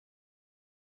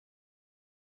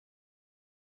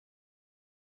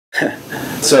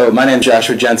So my name's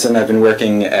Joshua Jenson. I've been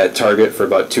working at Target for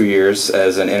about 2 years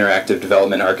as an interactive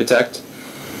development architect.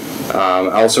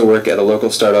 I also work at a local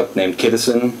startup named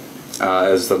Kittison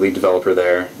as the lead developer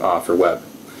there for web.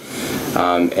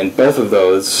 And both of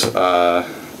those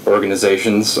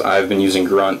organizations, I've been using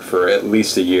Grunt for at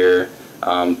least a year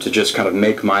to just kind of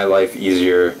make my life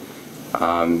easier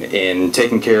in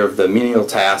taking care of the menial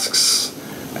tasks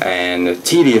and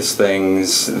tedious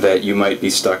things that you might be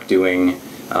stuck doing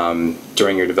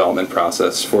during your development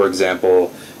process. For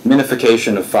example,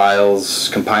 minification of files,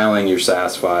 compiling your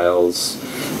SAS files,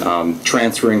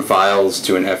 transferring files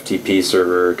to an FTP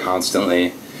server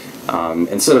constantly.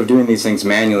 Instead of doing these things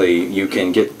manually, you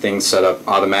can get things set up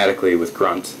automatically with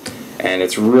Grunt. And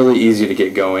it's really easy to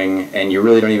get going, and you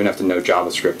really don't even have to know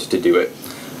JavaScript to do it,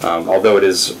 although it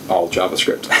is all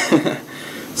JavaScript.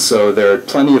 So there are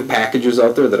plenty of packages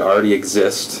out there that already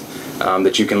exist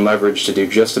that you can leverage to do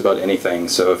just about anything.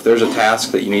 So if there's a task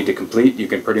that you need to complete, you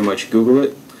can pretty much Google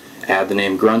it, add the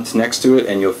name Grunt next to it,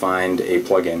 and you'll find a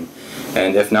plugin.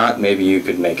 And if not, maybe you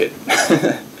could make it.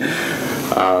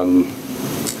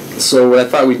 So what I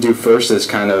thought we'd do first is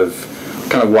kind of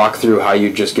walk through how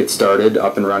you just get started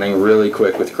up and running really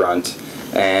quick with Grunt.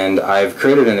 And I've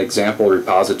created an example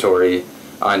repository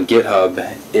on GitHub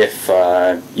if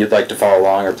you'd like to follow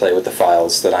along or play with the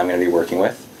files that I'm going to be working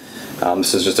with.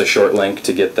 This is just a short link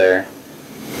to get there.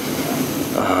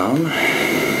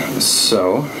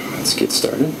 So let's get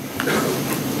started.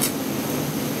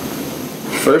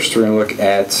 First, we're going to look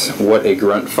at what a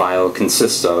Grunt file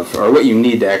consists of, or what you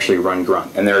need to actually run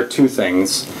Grunt. And there are two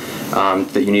things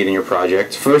that you need in your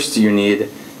project. First, you need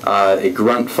a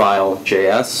Grunt file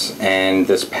JS and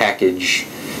this package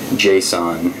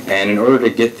JSON. And in order to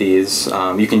get these,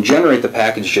 you can generate the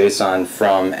package JSON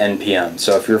from NPM.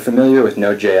 So if you're familiar with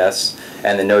Node.js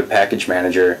and the Node Package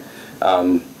Manager,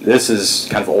 this is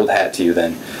kind of old hat to you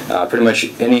then. Pretty much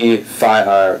any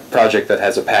project that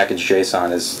has a package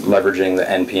JSON is leveraging the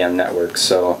NPM network.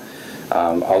 So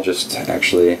I'll just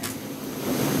actually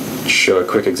show a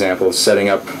quick example of setting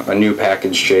up a new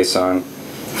package JSON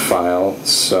file.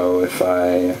 So if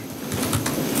I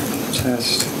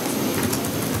test,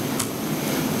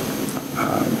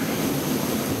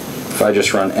 if I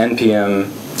just run npm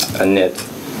init,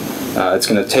 it's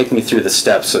going to take me through the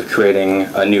steps of creating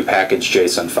a new package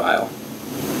JSON file.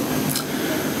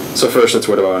 So first, it's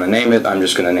what do I want to name it? I'm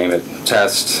just going to name it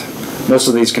test. Most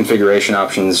of these configuration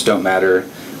options don't matter,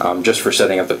 just for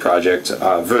setting up the project.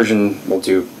 Version, we'll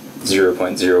do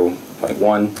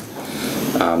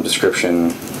 0.0.1.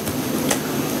 Description,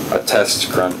 a test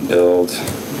grunt build.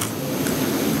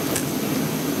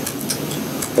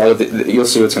 You'll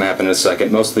see what's going to happen in a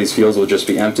second. Most of these fields will just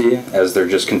be empty, as they're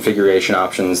just configuration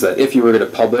options that if you were to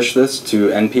publish this to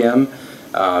NPM,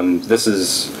 this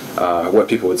is what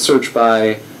people would search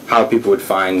by, how people would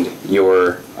find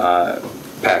your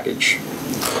package.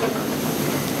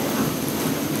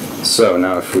 So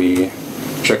now if we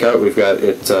check out, we've got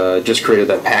it just created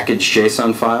that package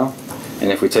JSON file,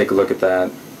 and if we take a look at that,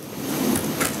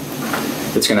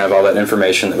 it's going to have all that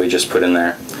information that we just put in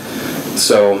there.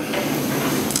 So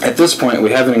at this point,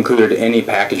 we haven't included any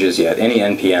packages yet, any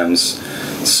NPMs.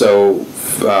 So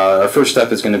our first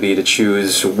step is going to be to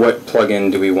choose what plugin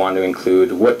do we want to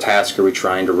include, what task are we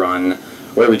trying to run,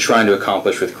 what are we trying to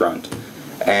accomplish with Grunt.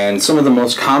 And some of the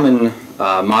most common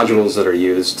modules that are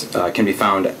used can be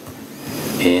found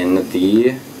in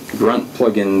the Grunt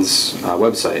plugins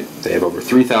website. They have over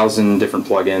 3,000 different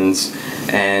plugins,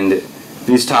 and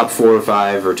these top 4 or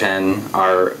 5 or 10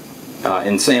 are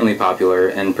insanely popular,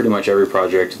 and pretty much every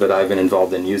project that I've been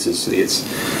involved in uses these.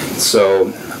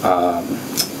 So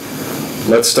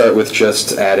let's start with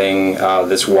just adding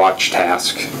this watch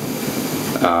task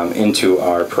into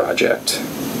our project.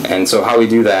 And so how we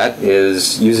do that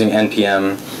is using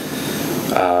npm,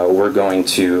 we're going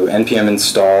to npm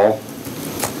install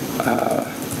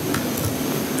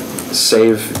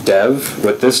save dev.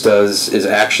 What this does is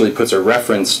actually puts a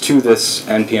reference to this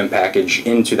npm package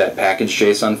into that package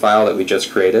JSON file that we just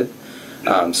created.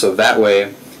 So that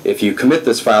way, if you commit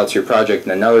this file to your project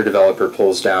and another developer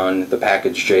pulls down the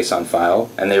package JSON file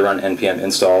and they run npm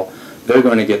install, they're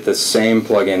going to get the same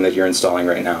plugin that you're installing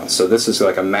right now. So this is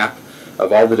like a map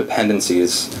of all the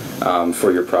dependencies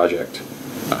for your project.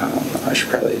 I should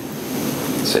probably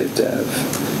save dev,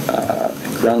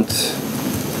 grunt,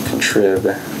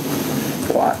 contrib,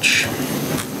 watch.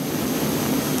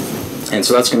 And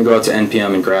so that's going to go out to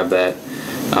npm and grab that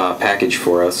package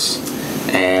for us.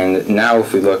 And now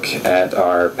if we look at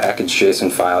our package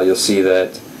JSON file, you'll see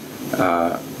that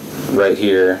right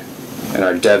here in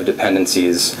our dev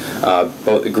dependencies,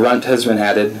 both Grunt has been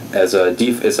added as a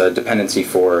dependency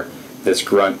for this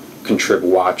Grunt contrib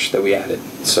watch that we added.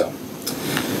 So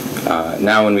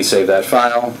now when we save that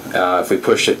file, if we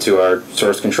push it to our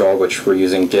source control, which we're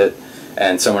using git,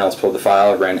 and someone else pulled the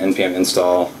file, ran npm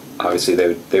install, obviously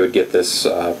they would get this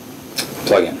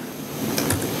plugin.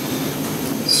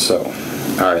 So,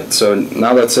 all right. So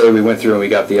now let's say we went through and we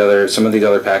got some of the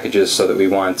other packages. So that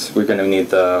we're going to need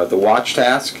the watch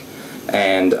task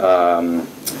and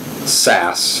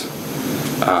Sass,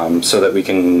 so that we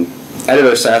can edit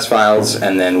our Sass files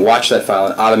and then watch that file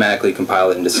and automatically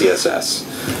compile it into CSS.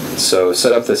 So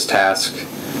set up this task.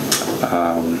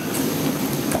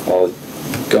 I'll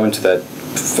go into that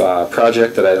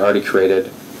project that I'd already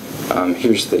created.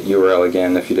 Here's the URL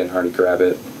again if you didn't already grab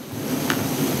it,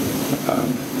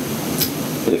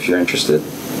 if you're interested.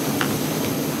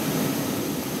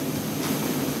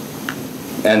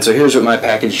 And so here's what my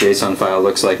package.json file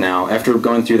looks like now. After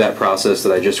going through that process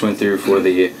that I just went through for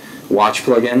the watch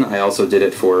plugin, I also did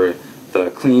it for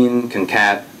the clean,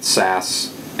 concat,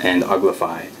 Sass, and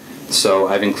uglify. So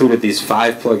I've included these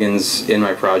 5 plugins in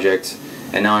my project,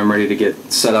 and now I'm ready to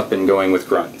get set up and going with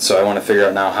Grunt. So I want to figure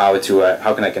out now how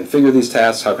can I configure these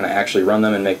tasks, how can I actually run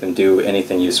them and make them do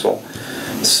anything useful.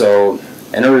 So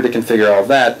in order to configure all of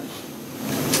that,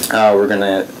 we're going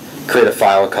to create a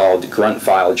file called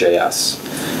gruntfile.js.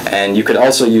 And you could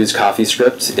also use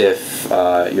CoffeeScript if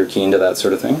you're keen to that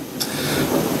sort of thing.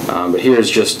 But here's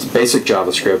just basic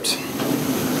JavaScript.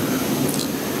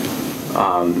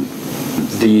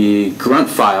 The Grunt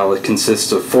file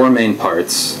consists of 4 main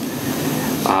parts.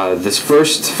 This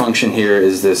first function here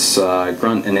is this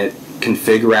grunt init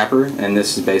config wrapper, and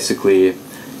this basically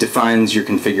defines your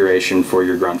configuration for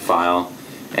your Grunt file.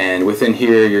 And within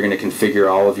here, you're going to configure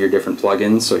all of your different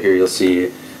plugins. So here you'll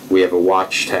see we have a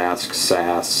watch task,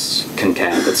 Sass,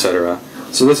 concat, etc.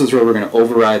 So this is where we're going to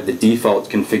override the default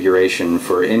configuration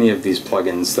for any of these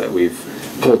plugins that we've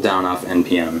pulled down off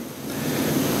npm.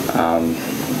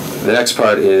 The next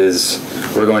part is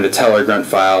we're going to tell our Grunt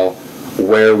file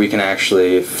where we can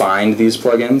actually find these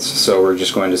plugins. So we're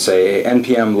just going to say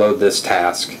npm load this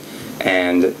task,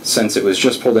 and since it was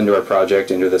just pulled into our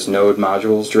project into this node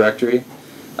modules directory,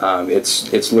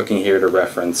 it's looking here to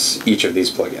reference each of these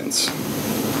plugins.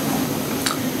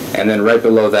 And then right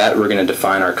below that, we're going to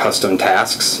define our custom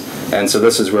tasks, and so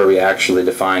this is where we actually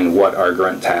define what our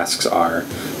Grunt tasks are.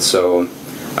 So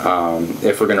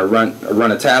if we're going to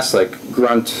run a task like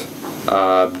grunt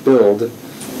build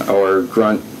or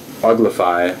grunt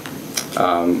uglify,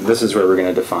 this is where we're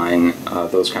going to define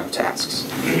those kind of tasks.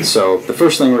 So the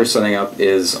first thing we're setting up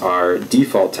is our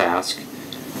default task,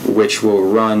 which will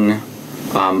run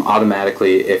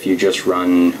automatically if you just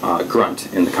run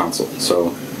grunt in the console.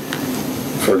 So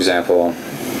for example,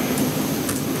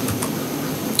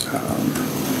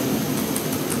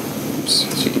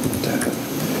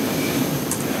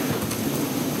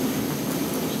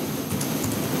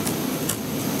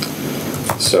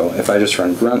 so if I just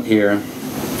run grunt here,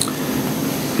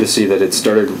 you'll see that it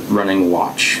started running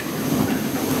watch.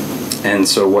 And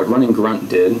so what running grunt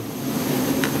did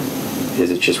is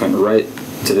it just went right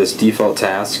to this default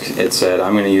task. It said,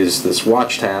 I'm going to use this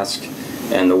watch task,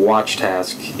 and the watch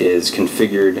task is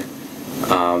configured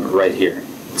right here.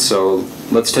 So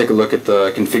let's take a look at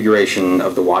the configuration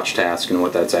of the watch task and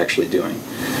what that's actually doing.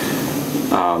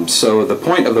 So the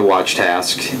point of the watch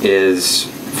task is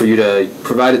for you to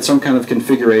provide it some kind of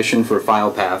configuration for a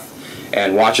file path,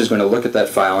 and watch is going to look at that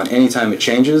file, and anytime it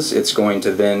changes, it's going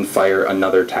to then fire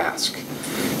another task.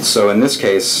 So in this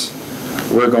case,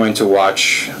 we're going to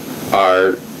watch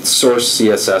our source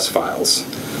CSS files.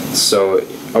 So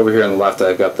over here on the left,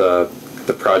 I've got the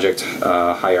project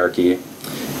hierarchy,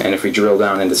 and if we drill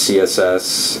down into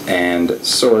CSS and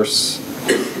source,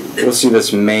 we'll see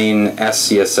this main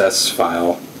SCSS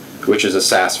file, which is a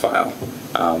Sass file.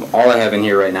 All I have in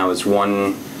here right now is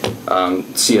one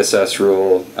CSS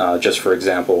rule, just for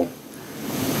example.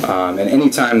 And any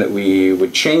time that we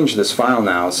would change this file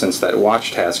now, since that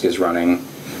watch task is running,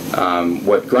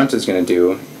 what Grunt is going to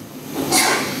do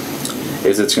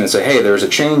is it's going to say, hey, there's a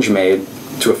change made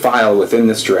to a file within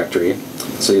this directory.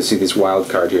 So you see this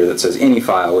wildcard here that says any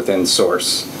file within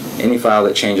source. Any file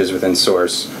that changes within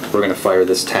source, we're going to fire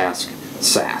this task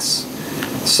Sass.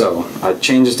 So a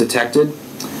change is detected,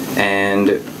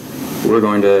 and we're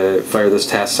going to fire this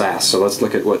task Sass. So let's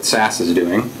look at what Sass is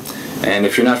doing. And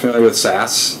if you're not familiar with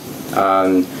Sass,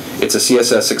 it's a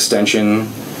CSS extension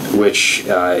which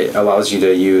allows you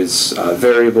to use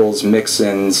variables,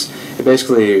 mix-ins. It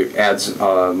basically adds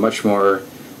a much more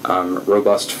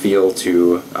robust feel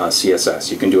to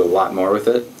CSS. You can do a lot more with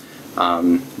it.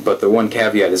 But the one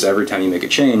caveat is every time you make a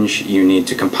change, you need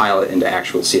to compile it into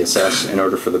actual CSS in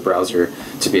order for the browser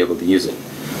to be able to use it.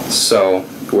 So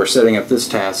we're setting up this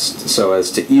task so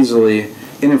as to easily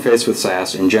interface with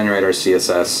Sass and generate our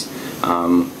CSS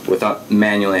without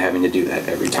manually having to do that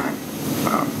every time.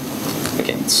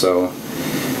 Again, so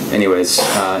anyways,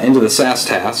 into the Sass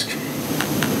task.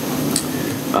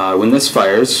 When this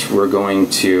fires, we're going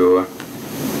to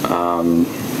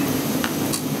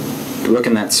look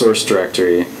in that source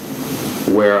directory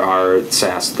where our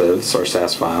Sass lives, our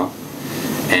Sass file,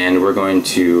 and we're going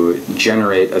to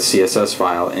generate a CSS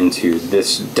file into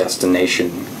this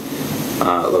destination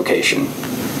location.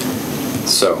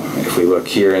 So if we look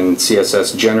here in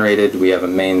CSS generated, we have a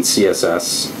main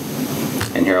CSS,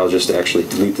 and here I'll just actually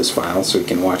delete this file so we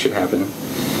can watch it happen.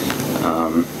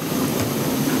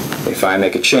 If I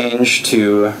make a change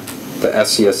to the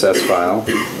SCSS file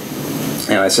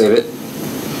and I save it,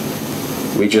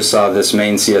 we just saw this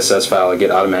main CSS file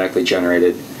get automatically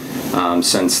generated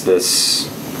since this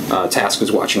task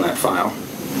was watching that file.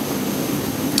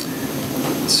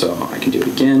 So I can do it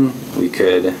again. We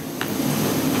could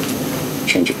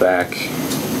change it back,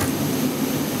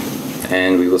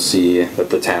 and we will see that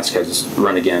the task has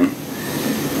run again.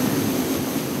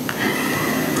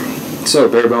 So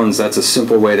bare bones, that's a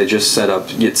simple way to just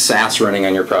get Sass running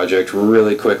on your project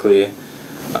really quickly,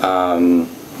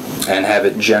 and have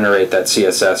it generate that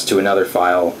CSS to another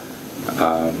file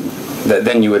that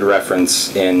then you would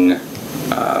reference in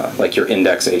like your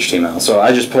index.html. So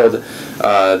I just pulled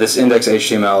this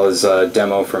index.html is a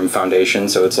demo from Foundation,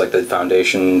 so it's like the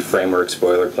Foundation framework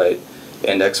boilerplate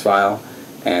index file,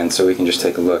 and so we can just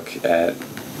take a look at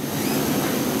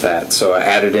that. So I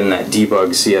added in that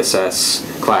debug CSS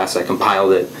class, I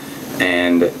compiled it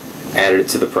and added it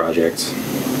to the project.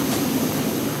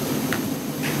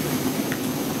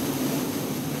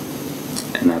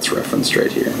 And that's referenced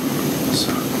right here.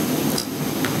 So,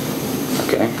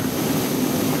 okay.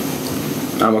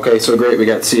 Okay, so great, we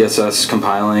got CSS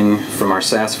compiling from our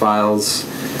Sass files.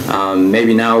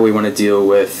 Maybe now we want to deal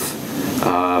with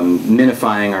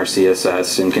minifying our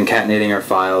CSS and concatenating our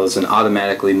files and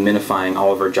automatically minifying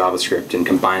all of our JavaScript and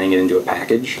combining it into a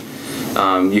package.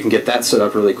 You can get that set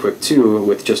up really quick too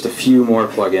with just a few more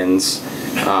plugins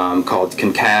called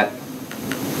Concat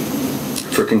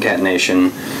for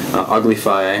concatenation,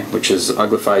 Uglify, which is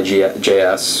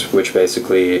Uglify.js, which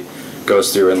basically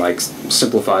goes through and like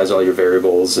simplifies all your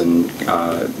variables and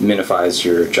minifies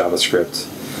your JavaScript.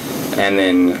 And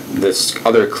then this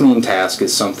other clean task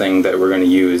is something that we're going to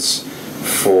use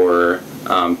for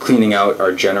cleaning out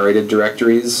our generated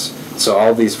directories. So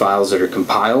all these files that are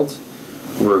compiled,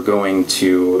 we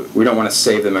don't want to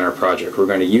save them in our project. We're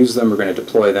going to use them, we're going to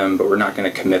deploy them, but we're not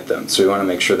going to commit them. So we want to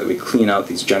make sure that we clean out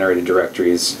these generated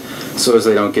directories so as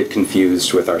they don't get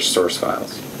confused with our source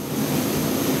files.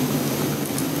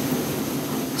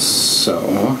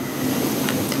 So,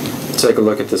 take a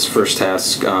look at this first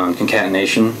task,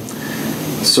 concatenation.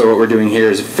 So what we're doing here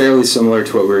is fairly similar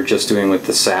to what we were just doing with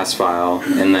the Sass file,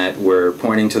 in that we're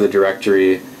pointing to the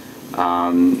directory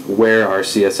where our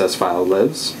CSS file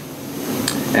lives.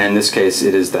 And in this case,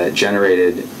 it is that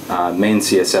generated main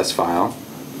CSS file.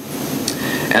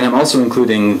 And I'm also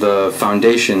including the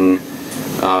Foundation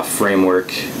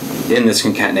framework in this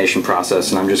concatenation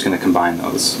process, and I'm just going to combine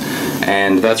those.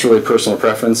 And that's really personal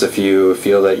preference. If you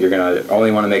feel that you're going to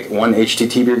only want to make one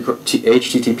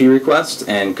HTTP request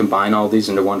and combine all these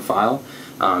into one file,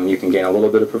 you can gain a little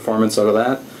bit of performance out of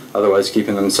that. Otherwise,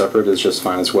 keeping them separate is just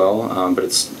fine as well. But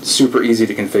it's super easy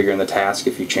to configure in the task.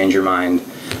 If you change your mind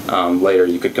later,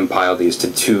 you could compile these to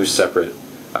two separate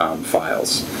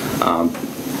files.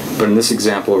 But in this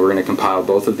example, we're going to compile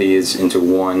both of these into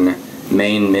one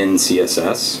main min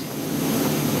CSS.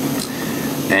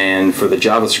 And for the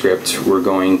JavaScript, we're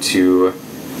going to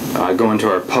go into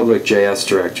our public JS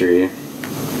directory,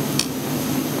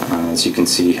 as you can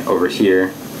see over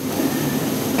here,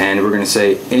 and we're going to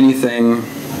say anything,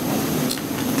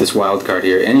 this wildcard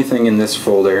here, anything in this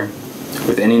folder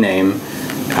with any name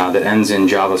that ends in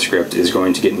JavaScript is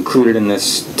going to get included in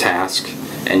this task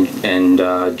and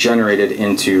generated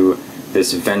into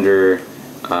this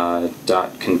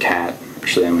vendor.concat.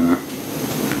 Actually, I'm going to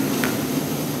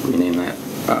rename that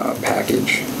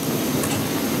package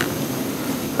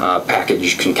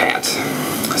concat.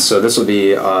 So this will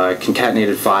be a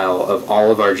concatenated file of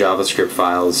all of our JavaScript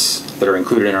files that are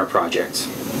included in our project.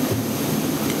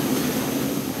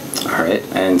 Alright,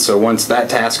 and so once that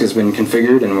task has been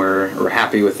configured and we're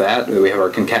happy with that, we have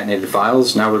our concatenated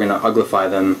files, now we're going to uglify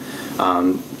them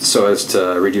so as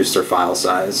to reduce their file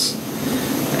size.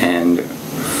 And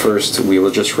first we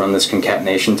will just run this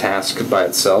concatenation task by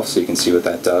itself so you can see what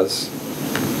that does.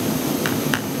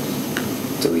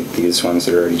 Delete these ones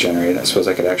that are already generated. I suppose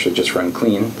I could actually just run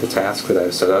clean the task that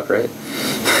I've set up, right?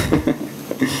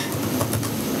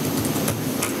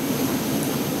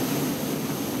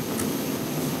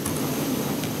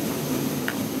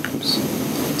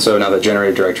 Oops. So now the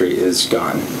generated directory is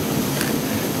gone.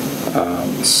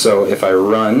 So if I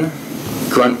run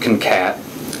grunt concat,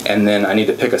 and then I need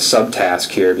to pick a subtask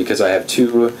here because I have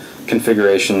two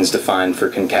configurations defined for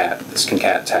concat, this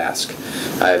concat task.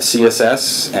 I have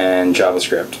CSS and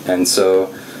JavaScript, and so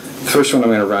the first one I'm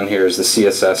going to run here is the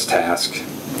CSS task,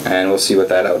 and we'll see what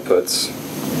that outputs.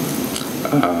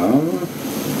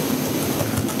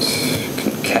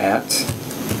 Concat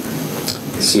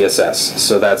CSS,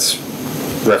 so that's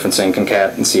referencing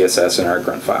concat and CSS in our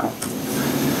grunt file.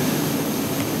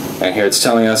 And here it's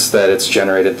telling us that it's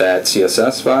generated that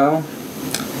CSS file,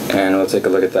 and we'll take a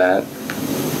look at that.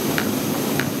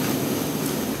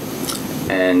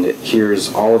 And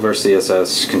here's all of our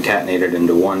CSS concatenated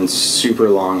into one super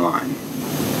long line.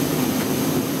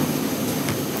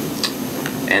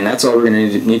 And that's all we're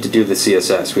going to need to do with the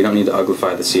CSS. We don't need to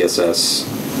uglify the CSS.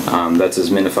 That's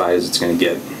as minified as it's going to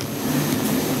get.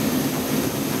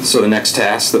 So the next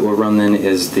task that we'll run then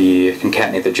is the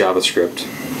concatenate the JavaScript.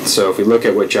 So if we look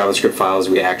at what JavaScript files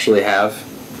we actually have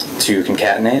to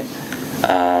concatenate,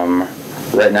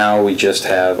 right now we just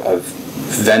have a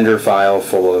vendor file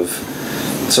full of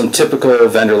some typical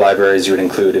vendor libraries you would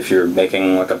include if you're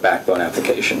making like a backbone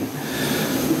application.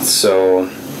 So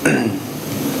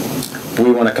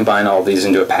we want to combine all of these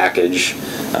into a package,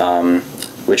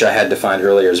 which I had defined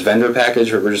earlier as vendor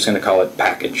package, but we're just going to call it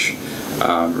package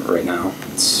right now.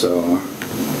 So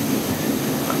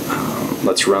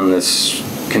let's run this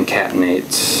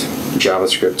concatenate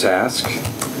JavaScript task.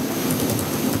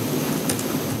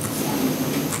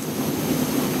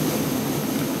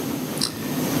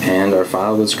 And our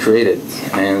file was created.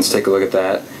 And let's take a look at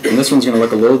that. And this one's going to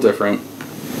look a little different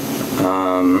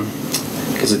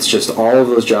because it's just all of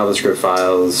those JavaScript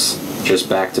files just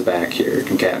back to back here,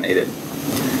 concatenated.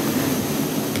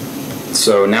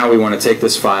 So now we want to take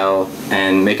this file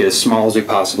and make it as small as we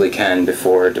possibly can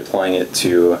before deploying it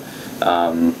to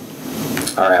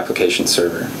our application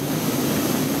server.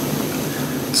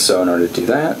 So in order to do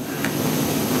that,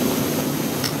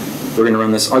 we're going to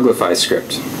run this uglify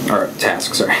script, or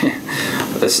task, sorry.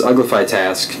 This uglify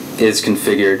task is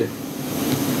configured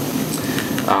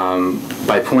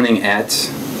by pointing at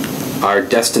our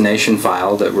destination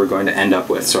file that we're going to end up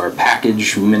with. So our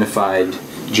package minified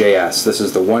JS. This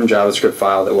is the one JavaScript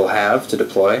file that we'll have to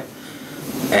deploy.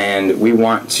 And we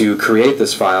want to create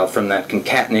this file from that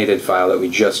concatenated file that we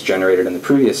just generated in the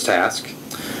previous task,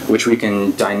 which we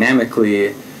can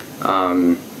dynamically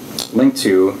link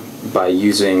to by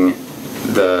using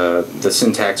the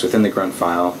syntax within the grunt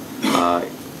file,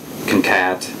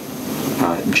 concat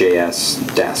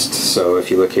JS dest. So if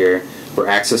you look here, we're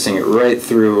accessing it right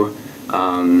through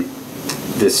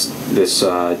this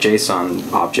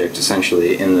JSON object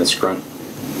essentially in this grunt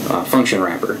function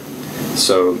wrapper.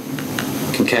 So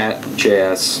concat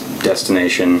JS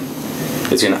destination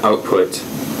is going to output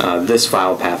this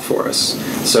file path for us.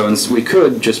 So we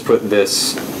could just put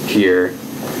this here,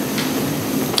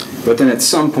 but then at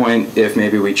some point, if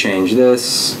maybe we change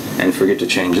this and forget to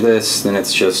change this, then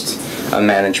it's just a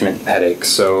management headache.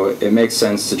 So it makes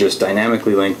sense to just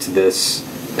dynamically link to this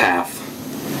path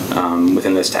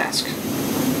within this task.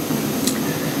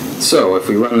 So if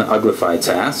we run the uglify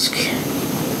task,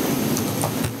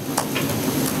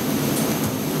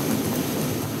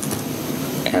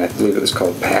 and I believe it was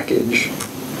called package.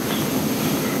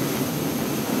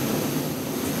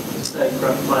 The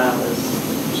grunt file is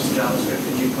just JavaScript.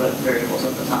 Could you put variables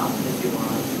at the top if you want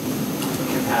to put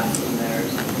your paths in there or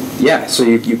something? Yeah, so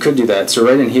you could do that. So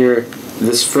right in here,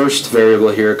 this first variable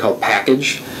here called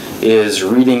package is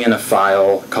reading in a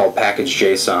file called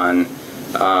package.json,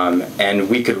 and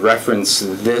we could reference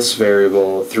this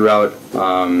variable throughout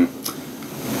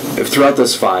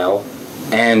this file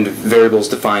and variables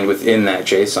defined within that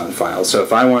JSON file. So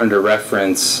if I wanted to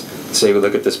reference, say we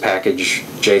look at this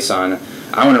package.json,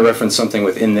 I want to reference something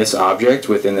within this object,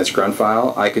 within this grunt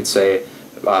file, I could say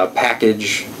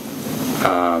package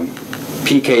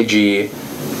pkg,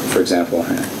 for example,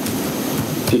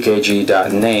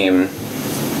 pkg.name,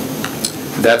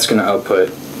 that's going to output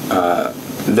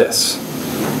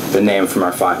the name from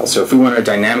our file. So if we want to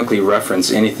dynamically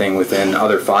reference anything within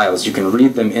other files, you can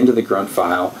read them into the grunt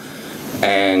file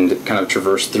and kind of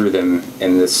traverse through them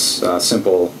in this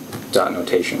simple dot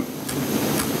notation.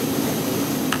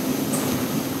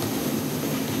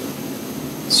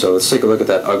 So let's take a look at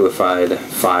that uglified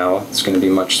file. It's going to be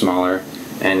much smaller,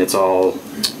 and it's all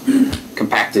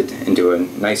compacted into a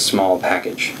nice small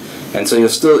package. And so you'll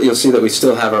see that we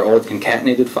still have our old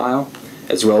concatenated file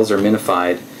as well as our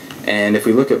minified. And if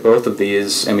we look at both of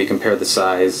these and we compare the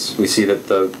size, we see that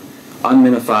the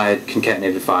unminified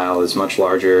concatenated file is much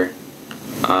larger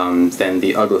than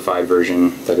the uglified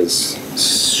version that is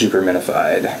super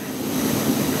minified.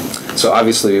 So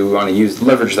obviously we want to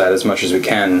leverage that as much as we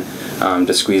can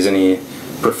to squeeze any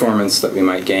performance that we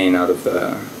might gain out of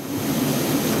the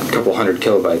couple hundred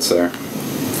kilobytes there.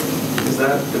 Is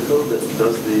that the code that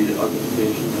does the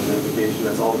authentication and verification?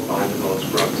 That's all defined in those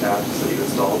Grunt tasks that you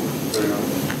installed earlier on?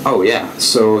 Oh yeah.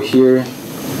 So here,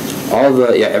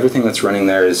 everything that's running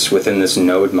there is within this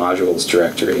node modules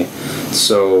directory.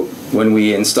 So when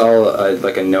we install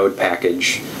like a node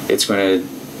package, it's going to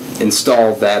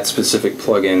install that specific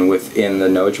plugin within the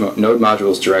node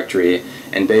modules directory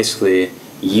and basically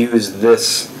use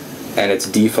this and its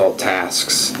default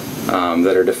tasks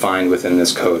that are defined within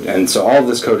this code. And so all of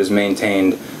this code is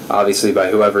maintained obviously by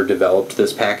whoever developed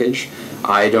this package.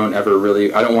 I don't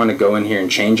want to go in here and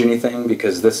change anything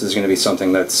because this is going to be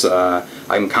something that's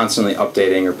I'm constantly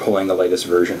updating or pulling the latest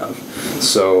version of.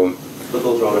 So but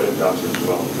those are already in JavaScript as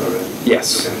well, right?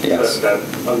 Yes, okay. yes. That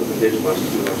authentication must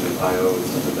do much in I/O and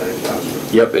stuff like that in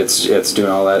JavaScript. Yep, it's doing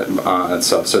all that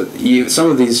itself. So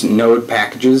some of these node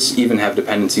packages even have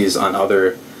dependencies on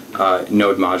other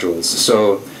node modules.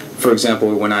 So, for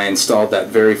example, when I installed that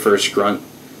very first Grunt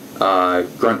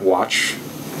Watch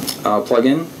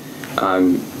plugin,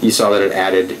 you saw that it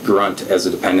added Grunt as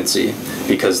a dependency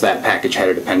because that package had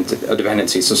a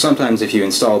dependency. So sometimes if you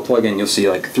install a plugin, you'll see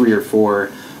like 3 or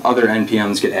 4 other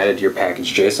NPMs get added to your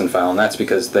package JSON file, and that's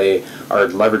because they are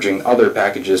leveraging other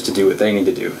packages to do what they need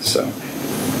to do. So,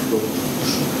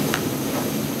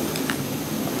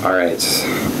 all right.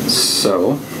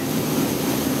 So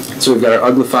we've got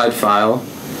our uglified file.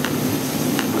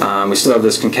 We still have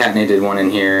this concatenated one in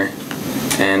here,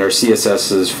 and our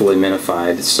CSS is fully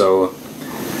minified. So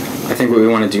I think what we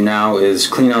want to do now is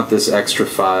clean out this extra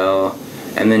file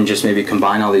and then just maybe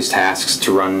combine all these tasks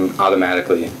to run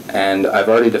automatically. And I've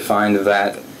already defined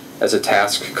that as a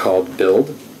task called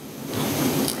build.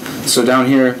 So down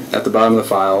here at the bottom of the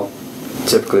file,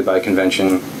 typically by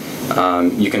convention,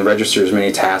 you can register as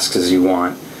many tasks as you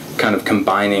want, kind of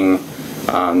combining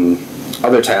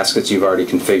other tasks that you've already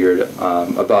configured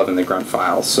above in the Grunt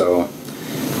file. So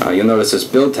you'll notice this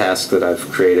build task that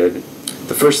I've created.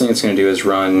 The first thing it's going to do is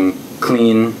run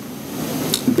clean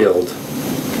build.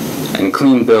 And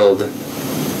clean build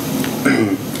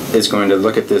is going to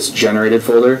look at this generated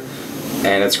folder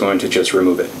and it's going to just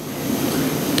remove it.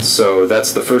 So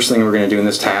that's the first thing we're going to do in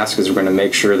this task, is we're going to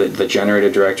make sure that the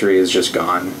generated directory is just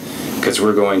gone, because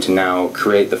we're going to now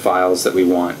create the files that we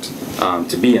want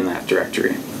to be in that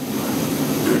directory.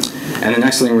 And the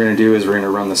next thing we're going to do is we're going to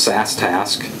run the sass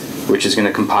task, which is going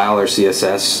to compile our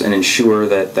CSS and ensure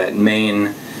that that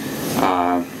main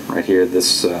right here,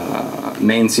 this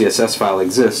main CSS file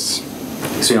exists.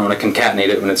 So you don't want to concatenate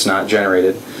it when it's not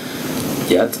generated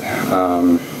yet.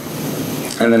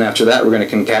 And then after that, we're going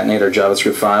to concatenate our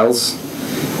JavaScript files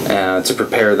to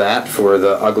prepare that for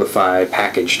the uglify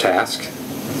package task.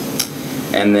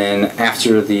 And then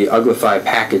after the uglify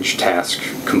package task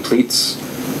completes,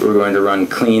 we're going to run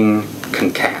clean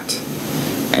concat.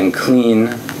 And clean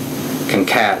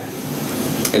concat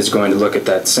is going to look at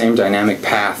that same dynamic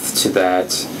path to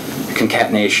that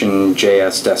concatenation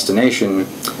JS destination,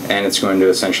 and it's going to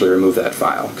essentially remove that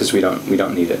file because we don't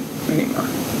need it anymore.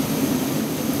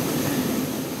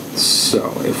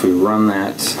 So if we run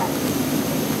that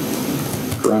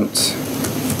grunt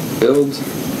build,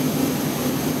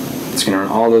 it's going to run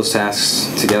all those tasks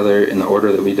together in the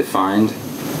order that we defined,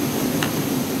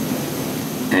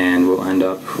 and we'll end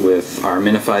up with our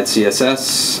minified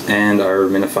CSS and our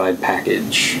minified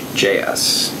package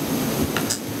JS.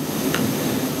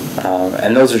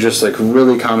 And those are just like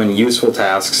really common useful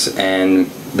tasks, and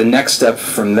the next step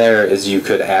from there is you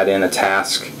could add in a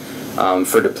task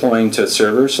for deploying to a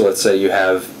server. So let's say you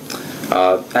have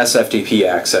SFTP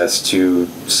access to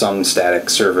some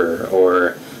static server,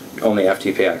 or only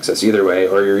FTP access, either way,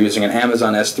 or you're using an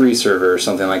Amazon S3 server or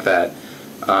something like that.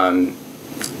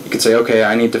 You could say, okay,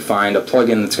 I need to find a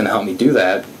plugin that's going to help me do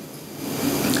that.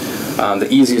 The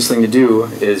easiest thing to do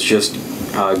is just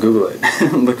Google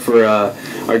it. Look for a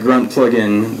Grunt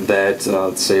plugin that,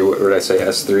 let's say, what would I say,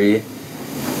 S3.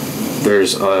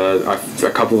 There's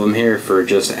a couple of them here for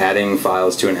just adding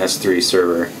files to an S3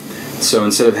 server. So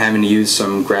instead of having to use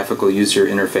some graphical user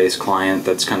interface client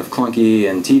that's kind of clunky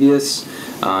and tedious,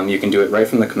 you can do it right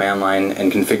from the command line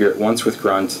and configure it once with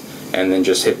Grunt, and then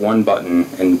just hit one button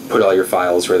and put all your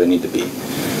files where they need to be.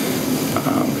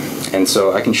 And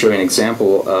so I can show you an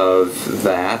example of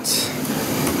that.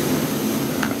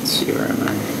 Let's see, where am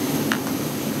I?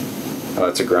 Oh,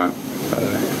 that's a grunt, by the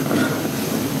way.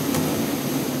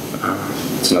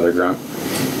 It's another grunt.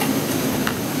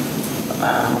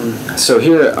 So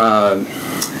here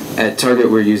at Target,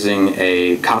 we're using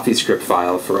a CoffeeScript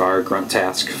file for our Grunt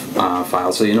task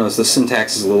file. So you notice the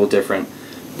syntax is a little different,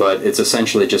 but it's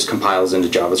essentially just compiles into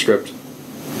JavaScript.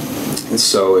 And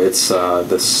so it's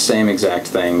the same exact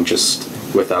thing, just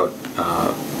without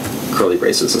curly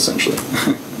braces, essentially.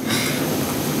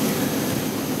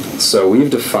 So we've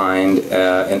defined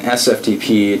an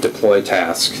SFTP deploy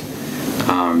task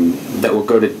that will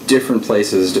go to different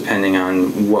places depending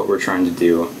on what we're trying to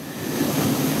do.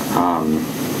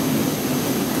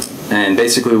 And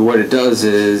basically what it does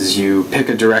is you pick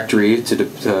a directory to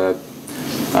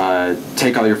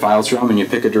take all your files from, and you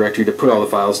pick a directory to put all the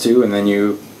files to, and then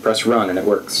you press run and it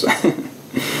works.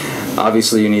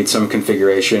 Obviously you need some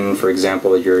configuration, for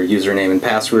example your username and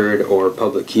password or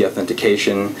public key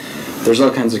authentication. There's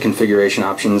all kinds of configuration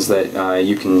options that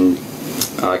you can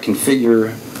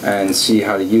configure and see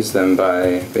how to use them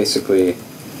by basically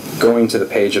going to the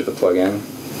page of the plugin.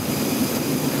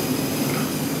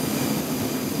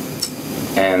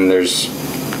 And there's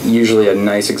usually a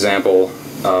nice example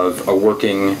of a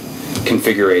working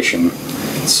configuration.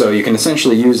 So you can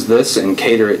essentially use this and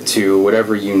cater it to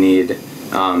whatever you need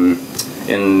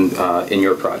in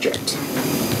your project.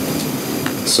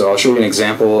 So I'll show you an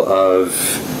example of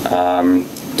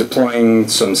deploying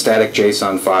some static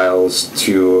JSON files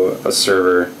to a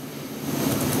server.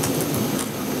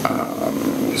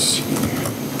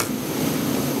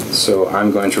 So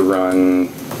I'm going to run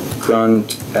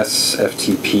Grunt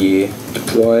SFTP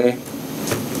deploy,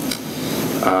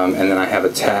 and then I have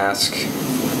a task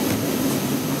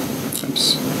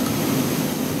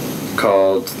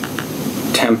called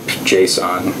temp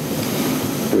JSON,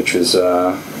 which is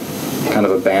kind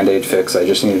of a band-aid fix. I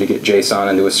just needed to get JSON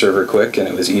into a server quick, and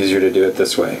it was easier to do it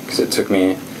this way because it took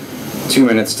me 2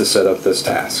 minutes to set up this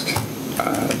task.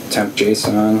 Temp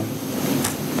JSON,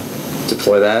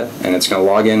 deploy that, and it's going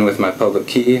to log in with my public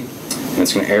key, and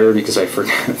it's going to error because I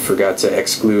forgot to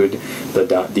exclude the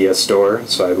 .ds store,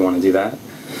 so I want to do that.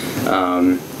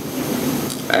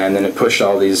 And then it pushed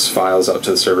all these files up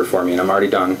to the server for me, and I'm already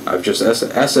done. I've just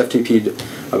SFTP'd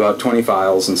about 20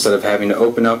 files instead of having to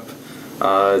open up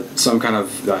some kind of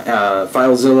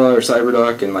FileZilla or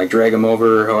CyberDuck and like drag them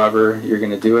over, however you're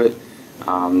going to do it.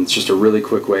 It's just a really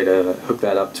quick way to hook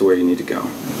that up to where you need to go.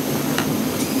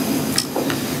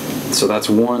 So that's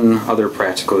one other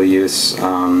practical use.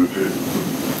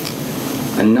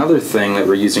 Another thing that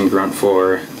we're using Grunt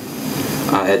for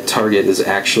at Target is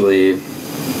actually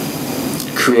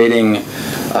creating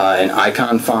an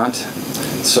icon font.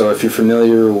 So if you're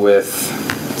familiar with,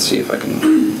 let's see if I can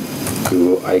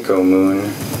Google Ico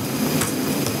Moon.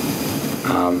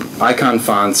 Icon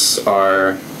fonts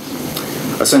are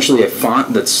essentially a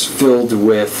font that's filled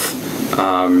with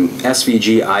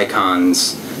SVG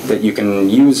icons that you can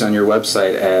use on your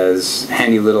website as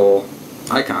handy little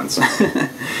icons.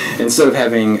 Instead of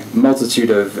having a multitude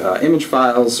of image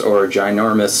files or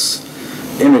ginormous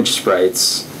image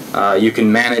sprites, you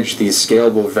can manage these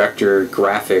scalable vector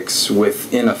graphics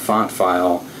within a font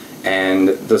file, and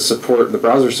the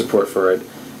browser support for it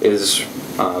is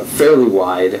fairly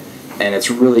wide, and it's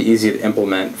really easy to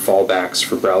implement fallbacks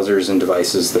for browsers and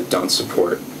devices that don't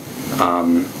support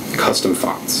custom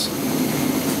fonts.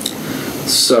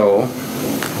 So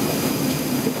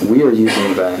we are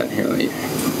using that. Here, let me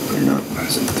put it up. What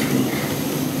is it? 3,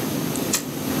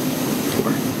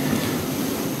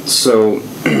 4. So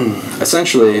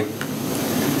essentially,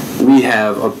 we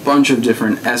have a bunch of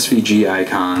different SVG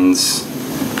icons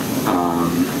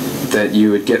that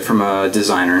you would get from a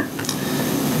designer,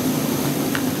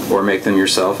 or make them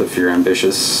yourself if you're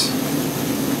ambitious.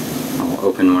 I'll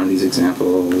open one of these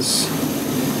examples.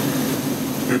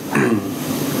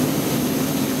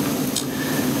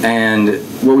 And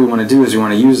what we want to do is we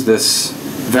want to use this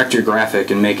vector graphic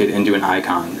and make it into an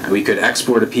icon. We could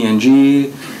export a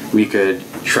PNG, we could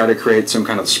try to create some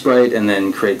kind of sprite and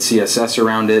then create CSS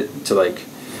around it to like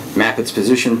map its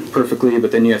position perfectly,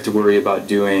 but then you have to worry about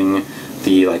doing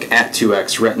the like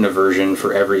 @2x retina version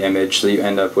for every image, so you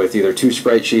end up with either 2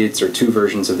 sprite sheets or 2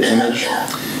 versions of the image.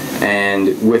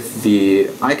 And with the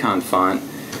icon font,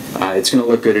 it's going to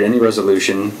look good at any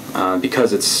resolution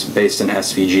because it's based in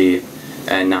SVG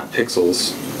and not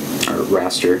pixels or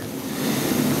raster.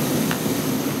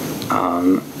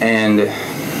 And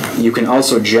you can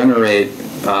also generate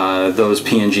those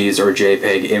PNGs or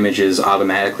JPEG images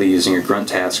automatically using a Grunt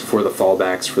task for the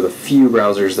fallbacks for the few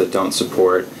browsers that don't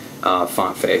support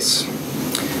font face.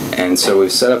 And so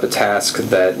we've set up a task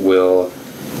that will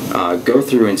go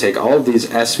through and take all of these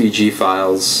SVG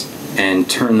files and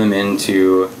turn them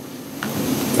into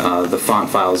the font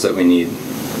files that we need,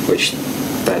 which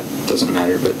that doesn't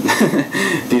matter, but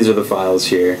these are the files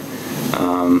here.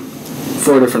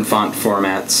 4 different font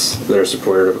formats that are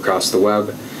supported across the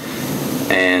web,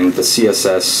 and the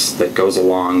CSS that goes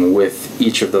along with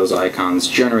each of those icons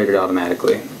generated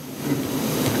automatically.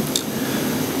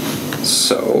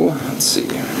 So, let's see.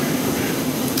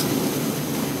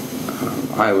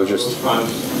 I will just... Those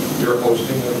fonts, you're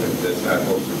hosting them, if it's not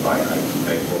hosted by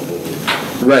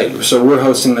iMobile? Right, so we're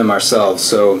hosting them ourselves.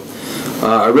 So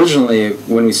originally,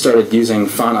 when we started using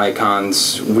font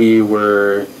icons, we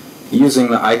were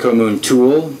using the IcoMoon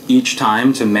tool each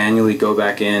time to manually go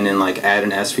back in and like add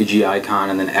an SVG icon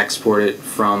and then export it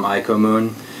from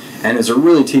IcoMoon. And it's a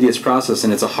really tedious process,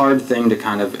 and it's a hard thing to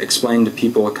kind of explain to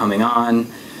people coming on,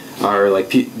 or like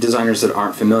designers that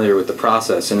aren't familiar with the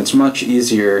process. And it's much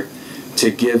easier to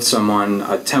give someone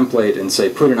a template and say,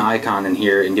 put an icon in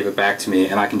here and give it back to me,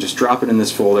 and I can just drop it in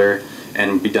this folder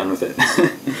and be done with it.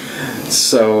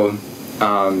 So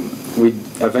we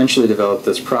eventually developed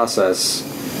this process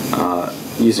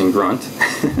using Grunt,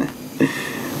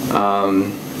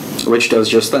 which does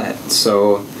just that.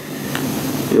 So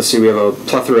you'll see we have a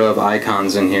plethora of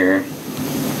icons in here,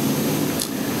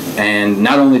 and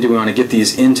not only do we want to get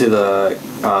these into the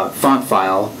font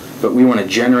file, but we want to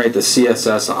generate the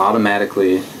CSS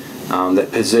automatically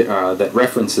that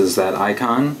references that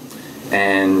icon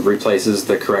and replaces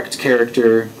the correct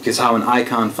character. Because how an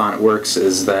icon font works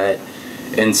is that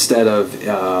instead of,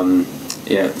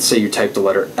 say you typed the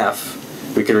letter F,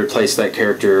 we could replace that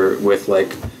character with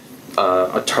like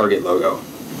a Target logo,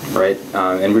 right?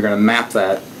 And we're going to map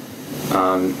that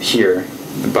here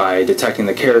by detecting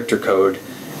the character code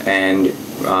and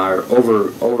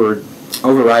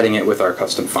overriding it with our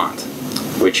custom font,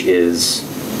 which is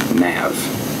nav.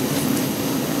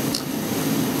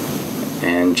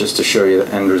 And just to show you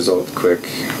the end result quick,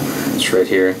 it's right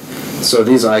here. So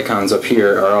these icons up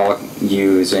here are all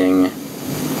using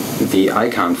the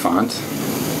icon font.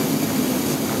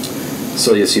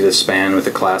 So you see the span with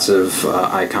the class of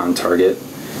icon target.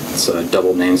 It's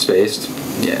double namespaced.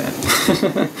 Yeah.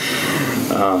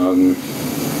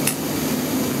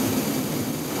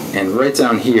 And right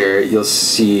down here, you'll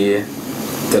see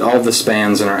that all of the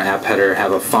spans in our app header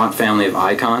have a font family of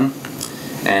icon.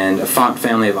 And a font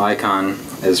family of icon,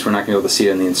 as we're not going to be able to see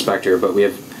it in the inspector, but we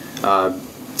have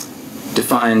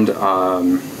defined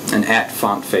an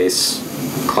 @fontface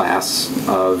class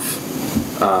of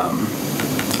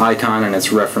icon, and it's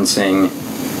referencing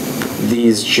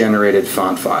these generated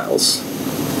font files.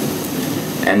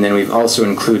 And then we've also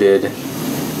included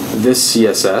this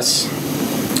CSS,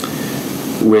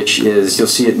 which is, you'll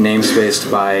see it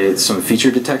namespaced by some feature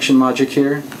detection logic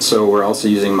here. So we're also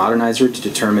using Modernizer to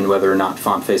determine whether or not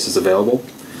font face is available.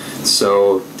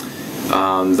 So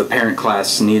the parent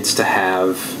class needs to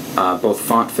have both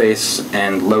font face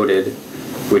and loaded,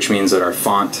 which means that our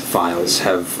font files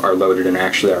are loaded and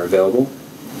actually are available.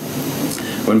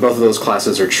 When both of those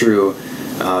classes are true,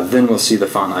 then we'll see the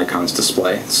font icons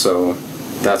display. So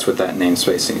that's what that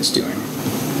namespacing is doing.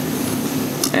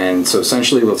 And so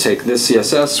essentially we'll take this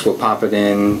CSS, we'll pop it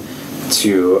in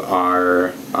to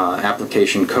our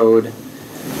application code,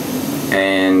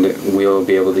 and we'll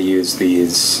be able to use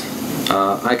these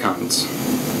icons.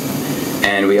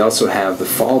 And we also have the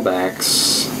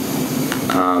fallbacks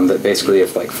that basically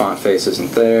if like font face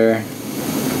isn't there,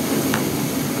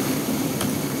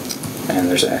 and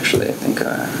there's actually, I think,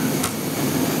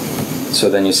 so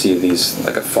then you see these,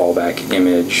 like a fallback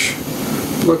image.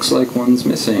 Looks like one's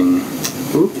missing.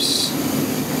 Oops.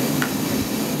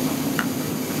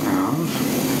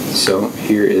 So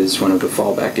here is one of the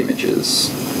fallback images.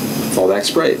 Fallback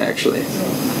sprite, actually.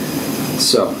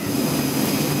 So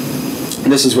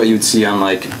this is what you would see on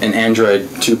like an Android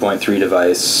 2.3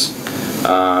 device,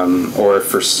 or if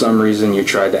for some reason you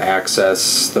tried to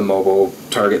access the mobile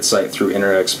target site through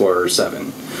Internet Explorer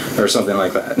 7 or something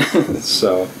like that.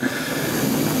 So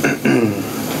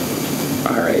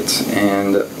alright,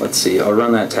 and let's see, I'll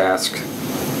run that task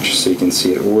just so you can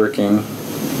see it working.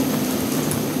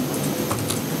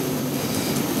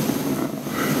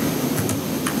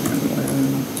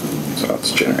 So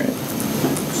let's generate.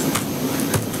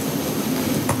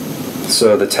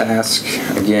 So the task,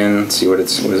 again, see what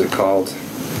is it called.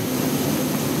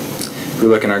 If we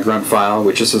look in our grunt file,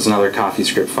 which this is another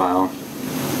CoffeeScript file,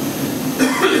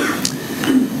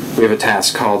 we have a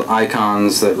task called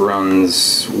icons that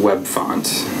runs web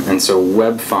font. And so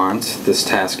web font, this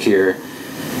task here,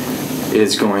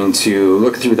 is going to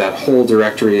look through that whole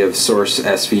directory of source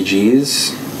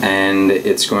SVGs, and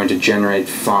it's going to generate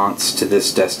fonts to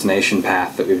this destination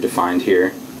path that we've defined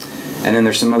here. And then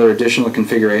there's some other additional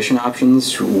configuration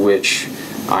options, which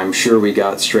I'm sure we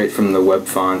got straight from the web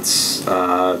fonts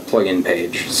plugin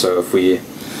page. So if we,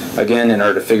 again, in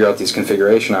order to figure out these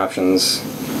configuration options,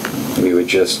 we would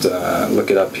just look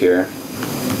it up here.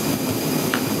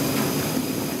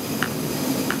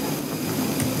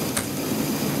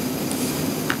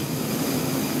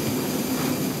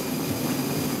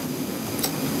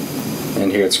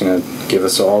 And here it's going to give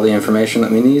us all the information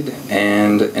that we need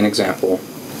and an example.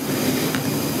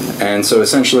 And so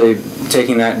essentially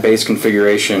taking that base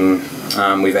configuration,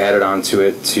 we've added onto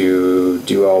it to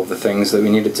do all the things that we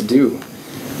need it to do.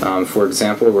 For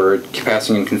example, we're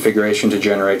passing in configuration to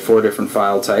generate 4 different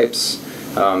file types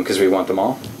because we want them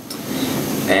all.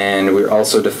 And we're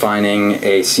also defining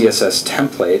a CSS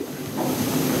template.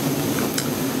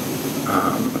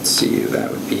 Let's see,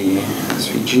 that would be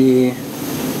SVG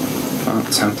font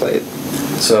template.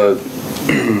 So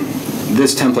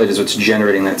this template is what's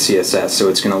generating that CSS. So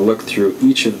it's going to look through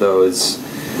each of those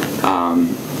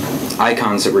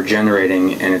icons that we're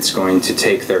generating, and it's going to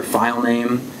take their file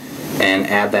name and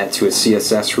add that to a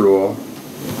CSS rule,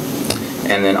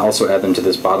 and then also add them to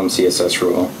this bottom CSS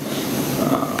rule.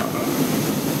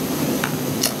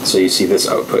 So you see this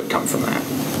output come from that.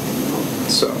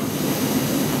 So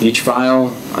each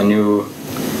file, a new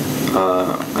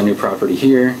property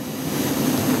here,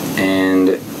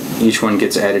 and each one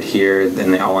gets added here,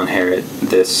 then they all inherit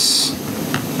this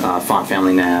font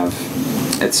family nav,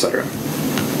 etc.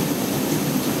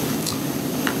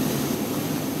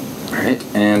 Alright,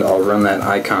 and I'll run that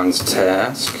icons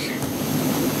task.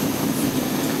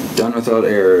 Done without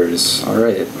errors.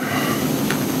 Alright.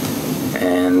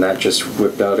 And that just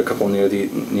whipped out a couple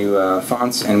new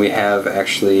fonts, and we have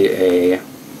actually a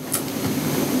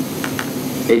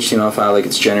HTML file that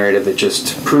gets generated that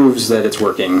just proves that it's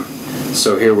working.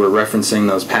 So here we're referencing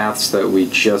those paths that we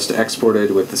just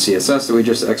exported with the CSS that we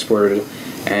just exported,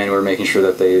 and we're making sure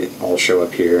that they all show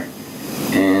up here.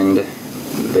 And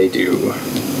they do.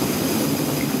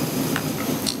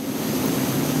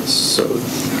 So,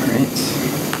 alright.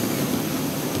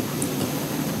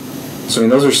 So I mean,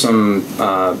 those are some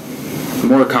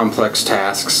more complex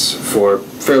tasks for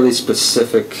fairly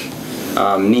specific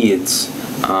needs.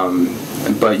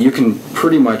 But you can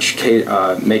pretty much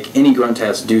make any grunt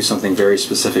task do something very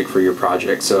specific for your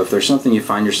project. So if there's something you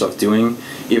find yourself doing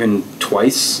even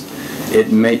twice,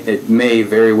 it may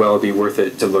very well be worth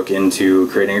it to look into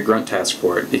creating a grunt task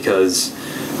for it, because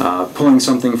pulling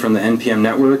something from the NPM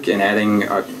network and adding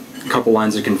a couple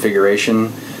lines of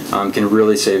configuration can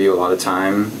really save you a lot of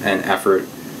time and effort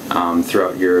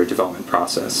throughout your development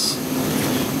process.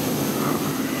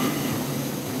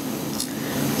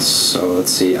 So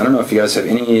let's see, I don't know if you guys have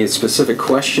any specific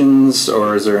questions,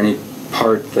 or is there any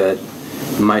part that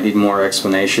might need more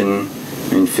explanation?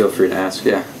 I mean, feel free to ask,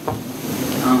 yeah.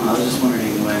 I was just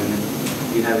wondering, when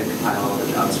you have it compile all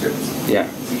the JavaScript, yeah,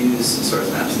 do you use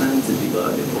source maps then to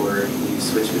debug, or do you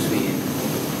switch between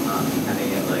having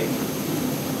it like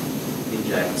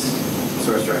inject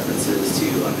source references to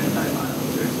unminified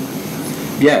files or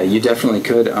something? Yeah, you definitely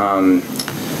could.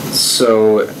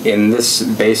 So in this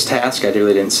base task, I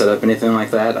really didn't set up anything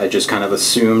like that. I just kind of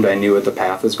assumed I knew what the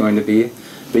path was going to be.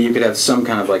 But you could have some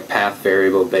kind of like path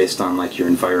variable based on like your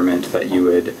environment that you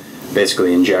would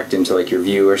basically inject into like your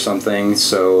view or something.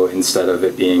 So instead of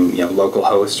it being, you know,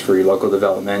 localhost for your local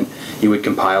development, you would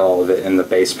compile all of it, and the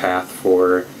base path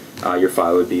for your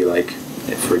file would be like,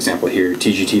 for example here,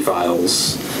 TGT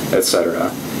files,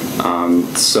 etc.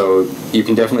 So you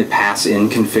can definitely pass in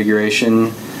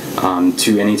configuration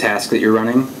to any task that you're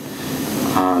running.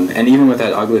 And even with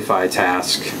that uglify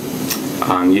task,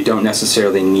 you don't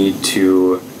necessarily need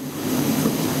to,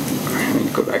 let me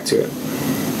go back to it.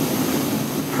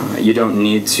 You don't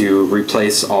need to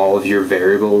replace all of your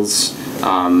variables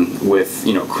with,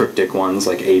 you know, cryptic ones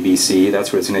like ABC.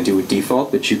 That's what it's going to do with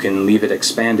default, but you can leave it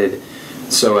expanded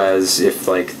so as if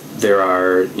like there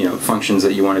are, you know, functions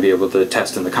that you want to be able to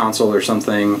test in the console or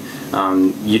something,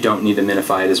 you don't need to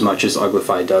minify it as much as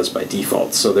uglify does by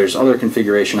default. So there's other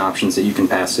configuration options that you can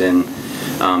pass in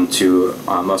to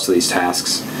most of these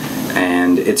tasks.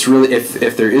 And it's really,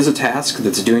 if there is a task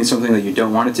that's doing something that you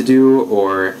don't want it to do,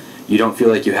 or you don't feel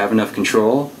like you have enough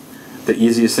control, the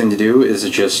easiest thing to do is to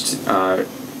just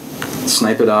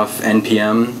snipe it off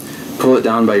NPM, pull it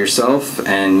down by yourself,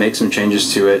 and make some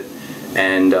changes to it,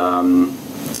 and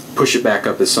push it back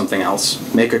up as something else.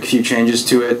 Make a few changes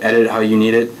to it, edit it how you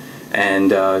need it,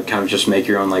 and kind of just make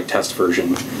your own like test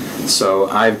version. So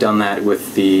I've done that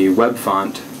with the web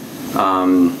font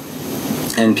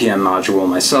NPM module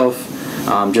myself,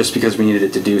 just because we needed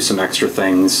it to do some extra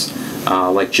things,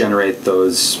 like generate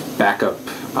those backup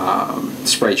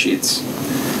sprite sheets.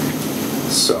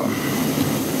 So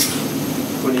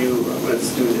when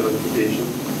it's doing the notification,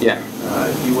 yeah,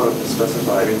 if you wanted to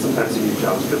specify, I mean, sometimes you use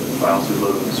JavaScript files to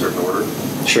load them in a certain order.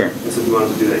 sure. And so if you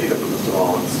wanted to do that, you'd have to list them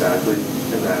all statically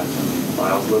in that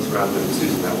files list rather than just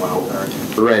using that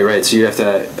wildcard. Right. So you have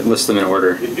to list them in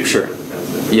order. Sure.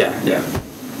 Yeah.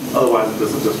 Otherwise,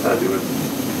 does it just kind of do it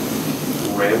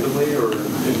randomly or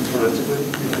intermittently?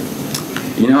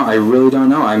 You know, I really don't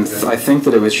know. I think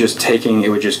that it was just it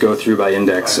would just go through by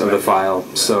index of the file.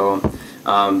 So,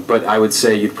 but I would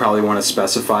say you'd probably want to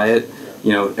specify it,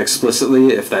 you know, explicitly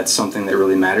if that's something that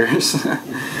really matters.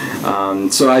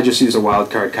 So I just use a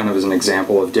wildcard kind of as an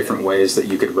example of different ways that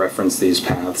you could reference these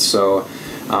paths. So,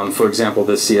 for example,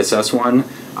 this CSS one,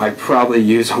 I'd probably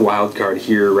use a wildcard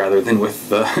here rather than with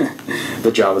the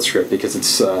the JavaScript, because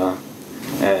it's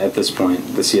at this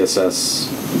point the CSS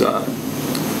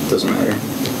doesn't matter.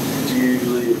 Do you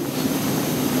usually,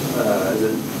 is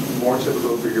it more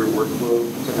typical for your workflow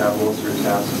to have most of your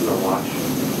tasks in a watch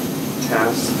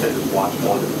task and just watch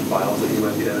all the different files that you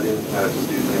might be editing and kind of just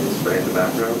do things in the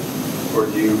background? Or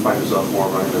do you find yourself more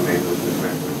running the main with the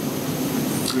command?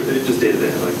 Just day to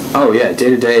day, like. Oh yeah, day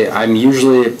to day. I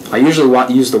usually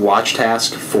use the watch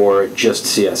task for just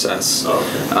CSS. Oh,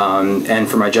 okay. And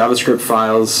for my JavaScript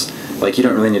files, like, you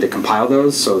don't really need to compile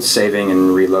those, so saving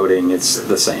and reloading, it's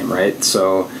the same, right?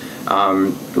 So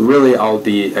really I'll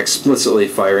be explicitly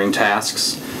firing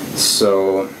tasks.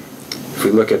 So if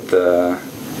we look at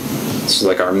this is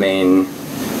like our main,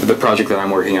 the project that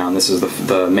I'm working on, this is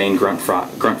the main Grunt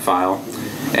file,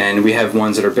 and we have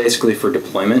ones that are basically for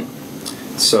deployment.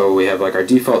 So we have like our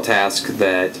default task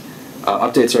that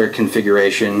updates our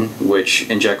configuration, which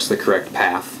injects the correct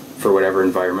path for whatever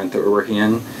environment that we're working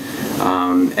in.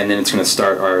 And then it's going to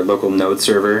start our local node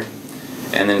server,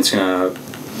 and then it's going to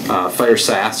fire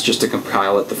Sass just to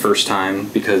compile it the first time,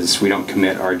 because we don't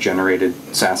commit our generated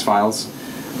Sass files.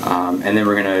 And then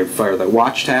we're going to fire the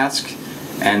watch task,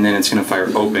 and then it's going to fire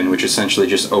open, which essentially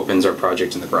just opens our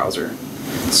project in the browser.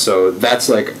 So that's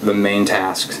like the main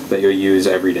task that you'll use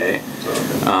every day.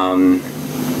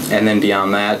 And then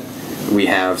beyond that, we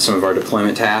have some of our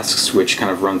deployment tasks, which kind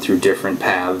of run through different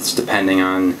paths depending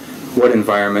on what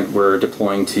environment we're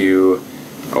deploying to,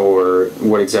 or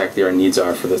what exactly our needs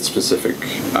are for that specific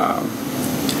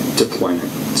deployment.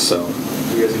 So, Do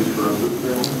you guys use Grunt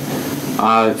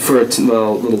for a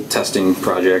little testing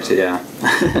project, yeah.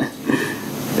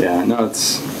 Yeah, no,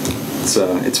 it's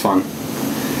fun.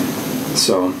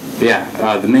 So,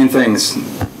 yeah, the main things: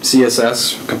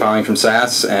 CSS, compiling from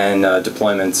Sass, and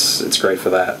deployments. It's great for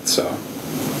that. So.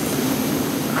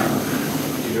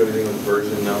 Do you do anything with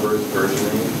version numbers,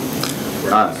 versioning?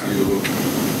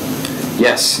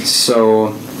 Yes.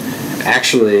 So,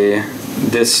 actually,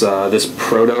 this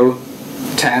proto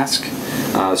task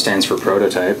stands for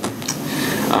prototype.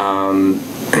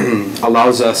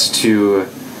 Allows us to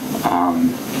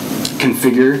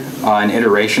configure an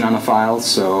iteration on a file.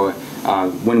 So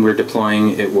when we're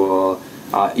deploying, it will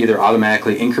either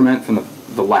automatically increment from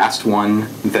the last one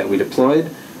that we deployed,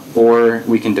 or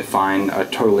we can define a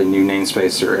totally new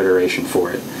namespace or iteration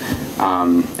for it.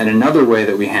 And another way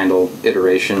that we handle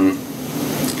iteration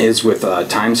is with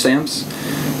timestamps.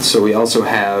 So we also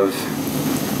have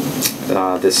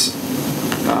this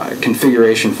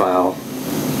configuration file,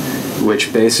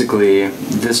 which basically,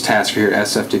 this task here,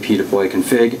 sftp deploy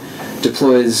config,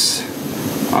 deploys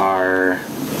our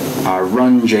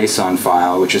run JSON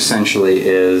file, which essentially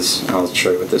is, I'll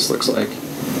show you what this looks like.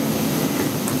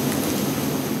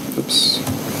 Oops.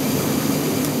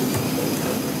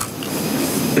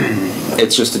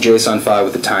 It's just a JSON file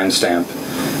with a timestamp.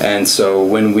 And so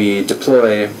when we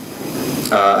deploy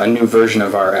a new version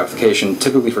of our application,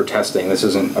 typically for testing, this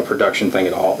isn't a production thing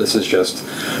at all. This is just,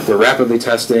 we're rapidly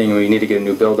testing, we need to get a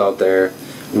new build out there.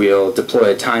 We'll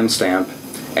deploy a timestamp,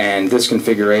 and this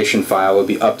configuration file will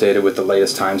be updated with the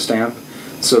latest timestamp.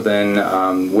 So then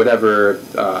whatever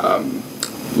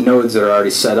nodes that are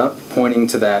already set up pointing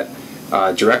to that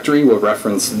directory will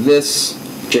reference this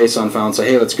JSON file and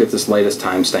say, hey, let's get this latest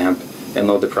timestamp, and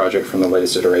load the project from the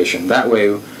latest iteration. That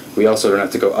way, we also don't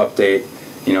have to go update,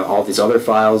 you know, all these other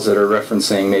files that are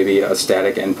referencing maybe a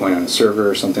static endpoint on a server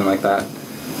or something like that.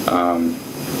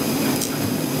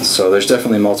 So there's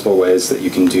definitely multiple ways that you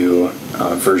can do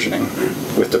versioning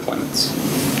with deployments.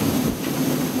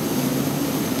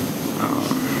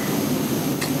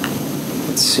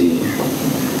 let's see.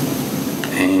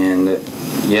 And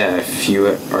yeah, if you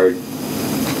are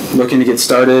looking to get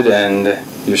started and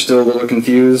you're still a little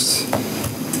confused,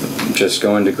 just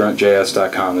go into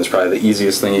gruntjs.com. is probably the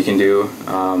easiest thing you can do.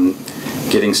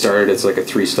 Getting started, it's like a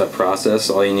 3-step process.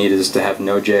 All you need is to have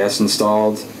Node.js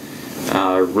installed,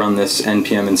 run this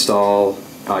npm install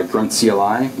Grunt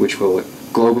CLI, which will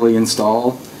globally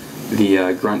install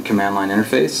the Grunt command line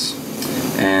interface,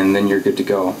 and then you're good to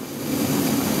go.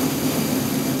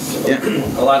 So, Yeah.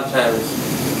 a lot of times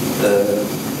the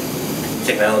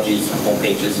technologies,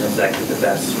 homepages, isn't exactly the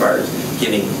best as far as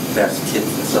giving best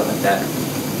tips and stuff like that.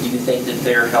 Do you think that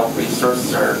their help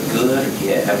resources are good, or do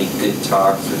you have any good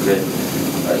talks or good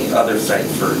other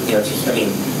sites for, just,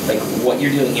 like what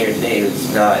you're doing here today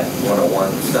is not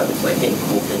 101 stuff. It's like, hey,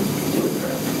 cool things you can do with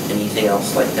Grunt. Anything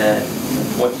else like that?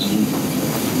 What do you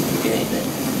get anything?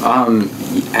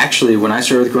 Actually, when I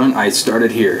started with Grunt, I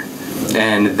started here.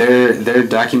 And their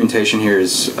documentation here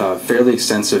is fairly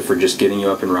extensive for just getting you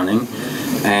up and running.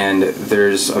 And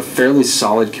there's a fairly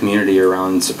solid community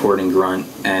around supporting Grunt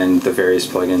and the various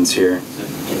plugins here.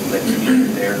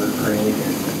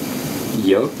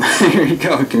 Yup. Here you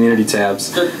go, community tabs.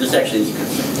 So this actually is a good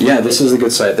site. Yeah, this is a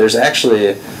good site. There's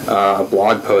actually a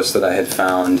blog post that I had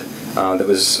found that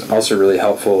was also really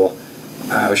helpful.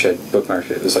 I wish I had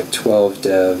bookmarked it. It was like 12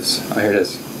 devs. Oh, here it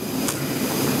is.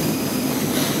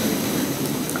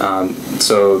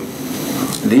 So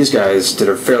these guys did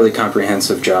a fairly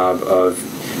comprehensive job of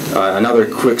another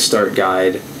quick start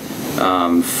guide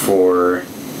for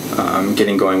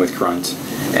getting going with Grunt.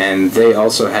 And they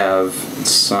also have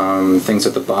some things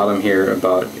at the bottom here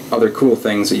about other cool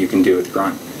things that you can do with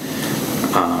Grunt.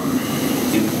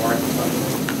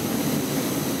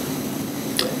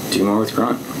 Do more with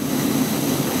Grunt.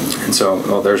 And so,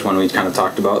 well, there's one we kind of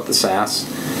talked about, the SAS.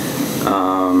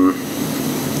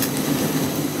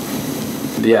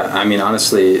 Yeah,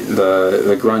 honestly,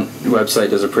 the Grunt website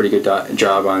does a pretty good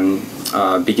job on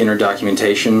beginner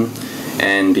documentation,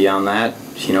 and beyond that,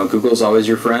 Google's always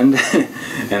your friend,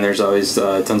 and there's always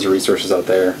tons of resources out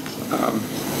there.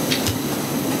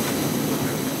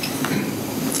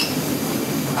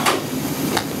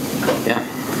 Yeah.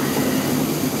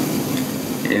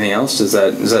 Anything else? Is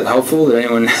that helpful? Did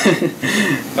anyone?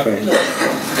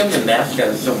 Sometimes the mascot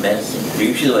is so menacing. They're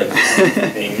usually like,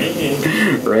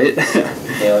 right?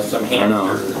 Some I don't know.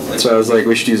 hamster. So I was like,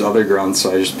 we should use other grunts,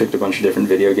 so I just picked a bunch of different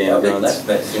video game grunts.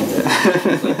 That's like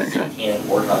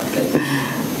warthog thing.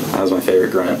 That was my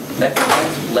favorite grunt. That's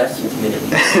less intimidating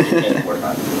than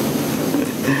warthog.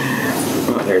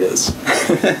 Oh, there it is.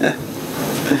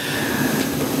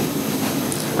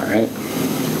 Alright.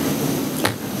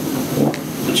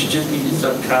 It should just be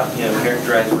some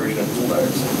characterized version of Cool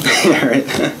Arts. Yeah, right.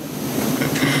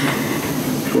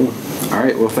 Cool.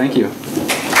 Alright, well, thank you.